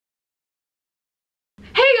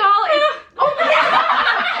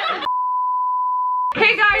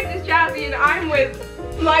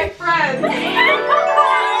my friends.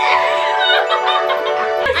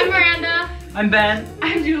 I'm Miranda. I'm Ben.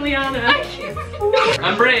 I'm Juliana.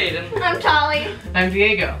 I'm Braden. I'm Tolly. I'm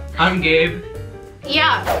Diego. I'm Gabe.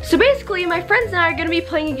 Yeah. So basically, my friends and I are gonna be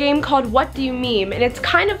playing a game called What Do You Meme? And it's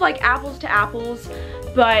kind of like apples to apples,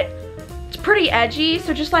 but it's pretty edgy,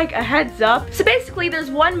 so just like a heads up. So basically, there's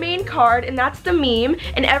one main card, and that's the meme,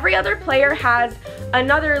 and every other player has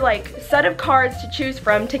another like set of cards to choose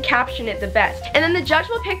from to caption it the best. And then the judge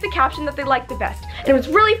will pick the caption that they like the best. And it was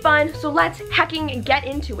really fun, so let's hecking get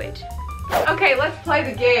into it. Okay, let's play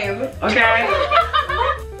the game. Okay.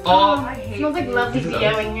 It smells like lovely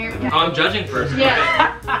BO in here. I'm judging first.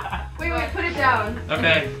 Yeah. Wait, put it down.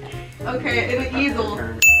 Okay. Okay, in the easel.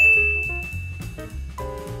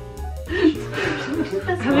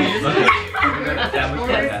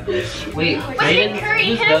 Wait, What's Brayden, your curry?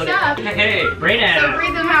 who's Hit us voting? up. Hey, So Brayden.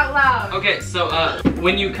 read them out loud. okay, so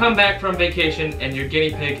when you come back from vacation and your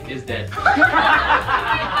guinea pig is dead.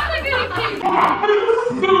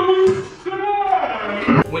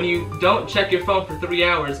 When you don't check your phone for 3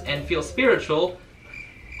 hours and feel spiritual.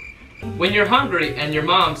 When you're hungry and your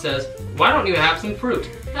mom says, "Why don't you have some fruit?"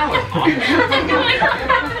 That was awful.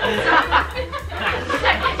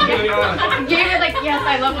 Gabe was like, yes,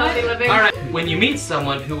 I love healthy living. Alright, when you meet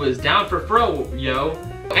someone who is down for fro-yo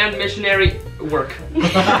and missionary work. I'm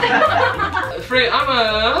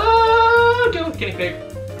a guinea pig.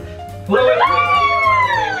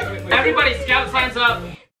 Everybody scout signs up.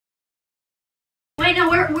 Wait, no,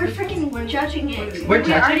 we're freaking judging it. We're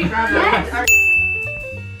judging? Yes.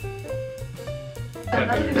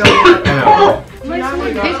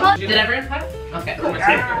 Did everyone play? Okay.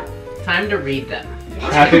 Time to read them.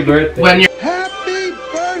 Happy birthday. Happy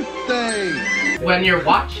birthday! When you're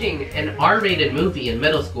watching an R-rated movie in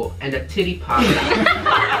middle school and a titty pops out.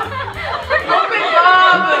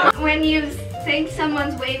 When you think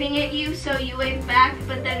someone's waving at you, so you wave back,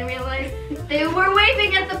 but then realize they were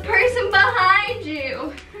waving at the person behind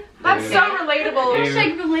you. That's so relatable.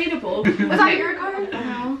 Hashtag relatable. Was that your card?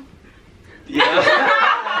 No.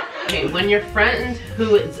 Okay, when your friend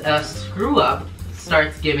who is a screw-up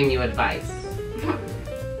starts giving you advice.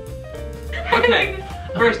 Okay,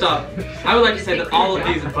 first off, I would like to say that all of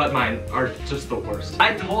these but mine are just the worst.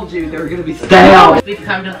 I told you they were gonna be stale. We've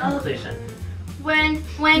come to a conclusion.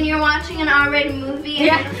 When you're watching an R-rated movie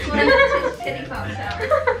and his titty pops out.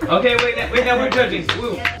 Okay, wait, now we're judging.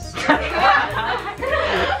 Woo.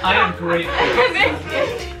 I am great.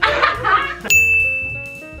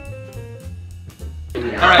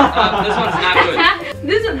 Alright, this one's not good.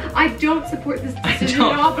 I don't support this decision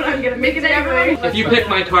at all, but I'm gonna make it anyway. If you pick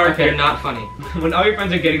my card, Okay. you're not funny. When all your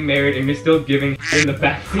friends are getting married and you're still giving in the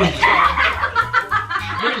backseat.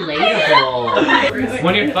 Relatable.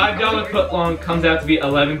 When your $5 footlong comes out to be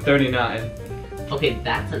 $11.39. Okay,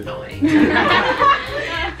 that's annoying.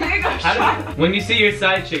 When you see your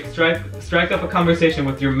side chick strike up a conversation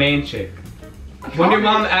with your main chick. When your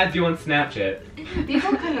mom adds you on Snapchat. These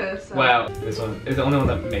all kind of suck. Wow, this one is the only one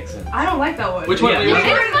that makes sense. I don't like that one. Which one?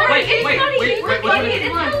 Yeah. Wait, It's funny, wait, which one is it's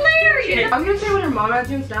it? hilarious. I'm gonna say when her mom adds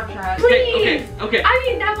you on Snapchat. Okay. I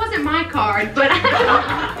mean, that wasn't my card, but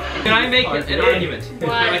Can I make an argument? Can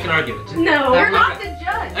I make an argument? no. You're not the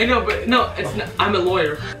judge. I know, but no, it's not, I'm a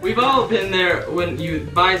lawyer. We've all been there when you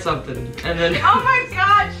buy something and then Oh my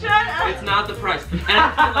god, shut up. it's not the price. And I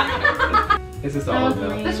feel like This is all of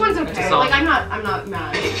them. This one's It's okay. a solid. Like, I'm not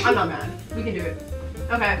mad. I'm not mad. We can do it.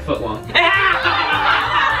 Okay. Footlong. You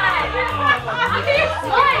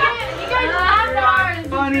guys laughed hard.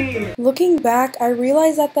 Funny. Looking back, I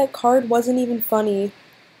realized that that card wasn't even funny.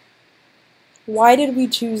 Why did we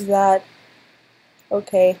choose that?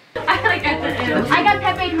 Okay. I like at the end. I got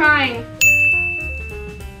Pepe crying.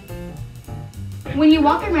 When you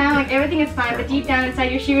walk around like everything is fine, but deep down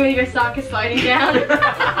inside your shoe your sock is sliding down.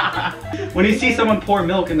 When you see someone pour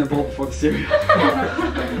milk in their bowl before the cereal.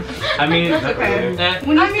 I mean, That's okay.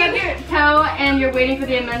 When you stub your toe and you're waiting for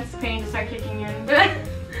the immense pain to start kicking in.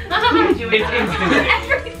 I'm doing it's that. instant.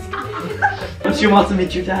 Every time. But she wants to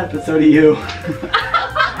meet your dad, but so do you.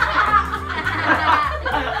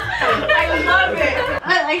 I love it.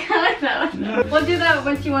 I like that one. We'll do that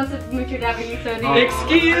when she wants to meet your dad, but you so do.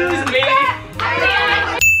 excuse me.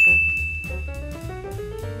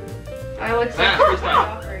 I look so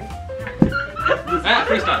Freestyle.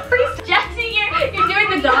 Freestyle. Jazzy, you're doing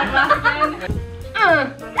the dog laugh again.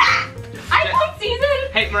 I like season.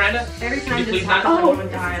 Hey, Miranda. Every Could time you this please happens, not? I want to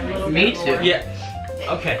die a little bit. Me too. Yeah.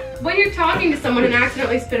 Okay. When you're talking to someone and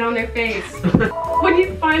accidentally spit on their face. When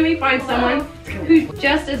you finally find someone who's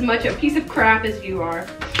just as much a piece of crap as you are.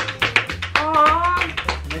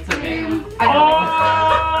 It's okay.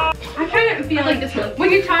 I kind of feel like this one.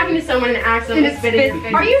 When you're talking to someone and accidentally spit in your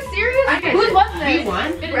face. Are you serious? Okay. Whose was this? We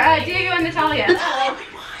won. Diego and Natalia.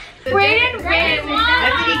 Brayden won.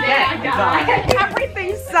 What did he get?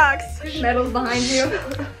 Everything sucks. There's medals behind you.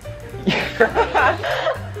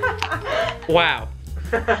 Wow.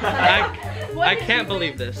 I can't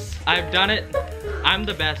believe this. I've done it. I'm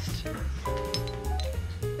the best.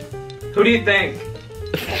 Who do you think?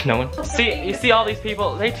 No one. See, you see all these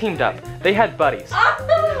people, they teamed up. They had buddies.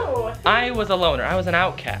 Oh! I was a loner. I was an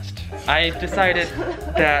outcast. I decided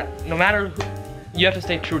that no matter who, you have to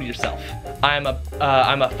stay true to yourself. I'm the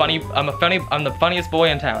funniest boy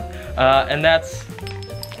in town. And that's...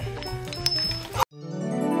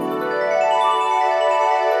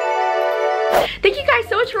 Thank you guys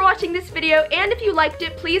so much for watching this video, and if you liked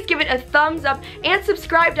it, please give it a thumbs up and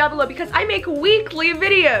subscribe down below because I make weekly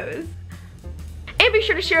videos. And be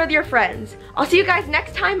sure to share with your friends. I'll see you guys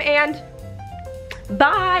next time, and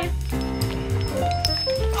bye.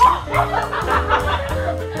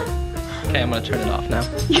 Okay, I'm gonna turn it off now.